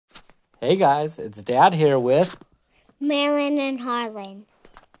Hey guys, it's Dad here with Marilyn and Harlan.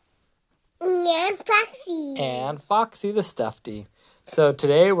 And Foxy. And Foxy the Stuffy. So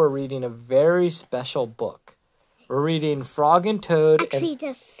today we're reading a very special book. We're reading Frog and Toad. Actually,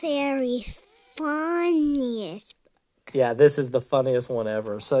 the very funniest. Yeah, this is the funniest one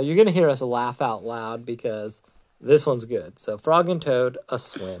ever. So you're going to hear us laugh out loud because this one's good. So Frog and Toad, a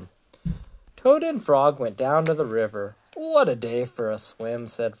swim. Toad and Frog went down to the river. What a day for a swim,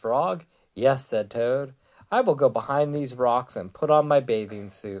 said Frog. Yes, said Toad. I will go behind these rocks and put on my bathing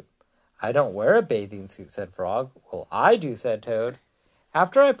suit. I don't wear a bathing suit, said Frog. Well, I do, said Toad.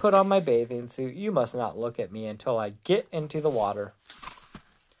 After I put on my bathing suit, you must not look at me until I get into the water.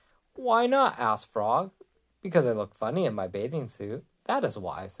 Why not? Asked Frog. Because I look funny in my bathing suit. That is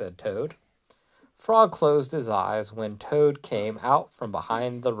why, said Toad. Frog closed his eyes when Toad came out from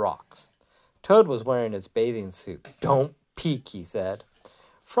behind the rocks. Toad was wearing his bathing suit. Don't peek, he said.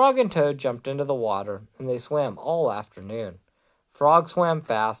 Frog and Toad jumped into the water, and they swam all afternoon. Frog swam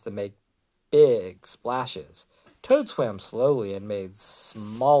fast and made big splashes. Toad swam slowly and made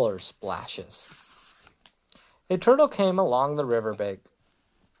smaller splashes. A turtle came along the riverbank.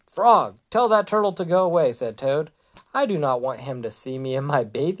 Frog, tell that turtle to go away, said Toad. I do not want him to see me in my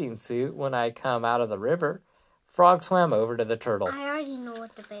bathing suit when I come out of the river. Frog swam over to the turtle. I already know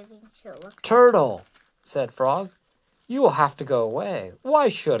what the bathing suit looks like. Turtle, said Frog. You will have to go away. Why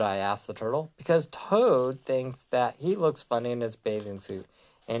should I? Asked the turtle. Because Toad thinks that he looks funny in his bathing suit,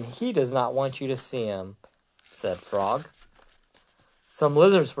 and he does not want you to see him, said Frog. Some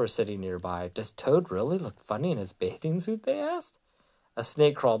lizards were sitting nearby. Does Toad really look funny in his bathing suit? They asked. A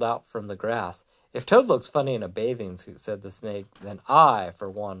snake crawled out from the grass. If Toad looks funny in a bathing suit, said the snake, then I, for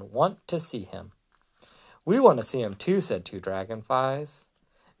one, want to see him. We want to see him too, said two dragonflies.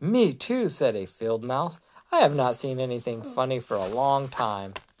 Me too, said a field mouse. I have not seen anything funny for a long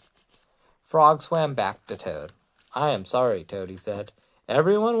time. Frog swam back to Toad. I am sorry, Toad, he said.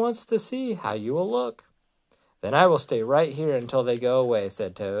 Everyone wants to see how you will look. Then I will stay right here until they go away,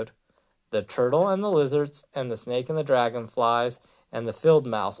 said Toad. The turtle and the lizards and the snake and the dragonflies and the field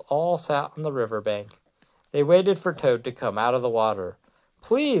mouse all sat on the riverbank. They waited for Toad to come out of the water.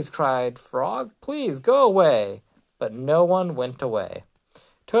 Please, cried Frog, please go away. But no one went away.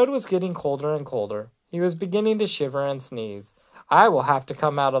 Toad was getting colder and colder. He was beginning to shiver and sneeze. I will have to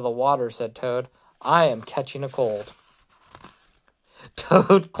come out of the water, said Toad. I am catching a cold.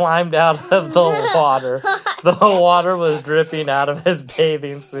 Toad climbed out of the water. The water was dripping out of his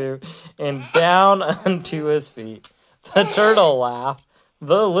bathing suit and down onto his feet. The turtle laughed.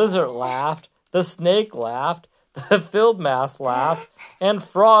 The lizard laughed. The snake laughed. The field mouse laughed. And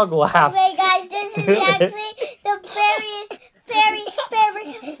Frog laughed. Okay, guys, this is actually the very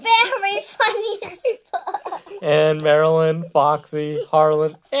funniest book. And Marilyn, Foxy,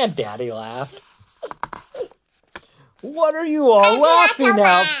 Harlan, and Daddy laughed. What are you all laughing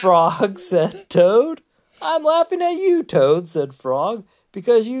at, Frog? Said Toad. I'm laughing at you, Toad, said Frog,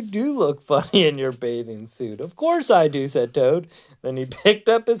 because you do look funny in your bathing suit. Of course I do, said Toad. Then he picked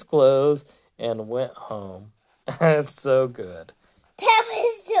up his clothes and went home. That's so good. That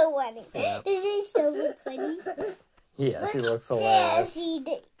was so funny. Yeah. This is so funny. Yes, he looks hilarious. Yes, he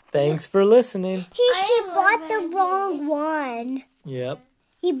did. Thanks for listening. He bought the wrong one. Yep.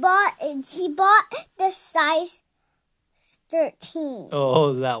 He bought the size 13.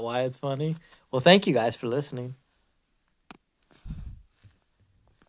 Oh, is that why it's funny? Well, thank you guys for listening.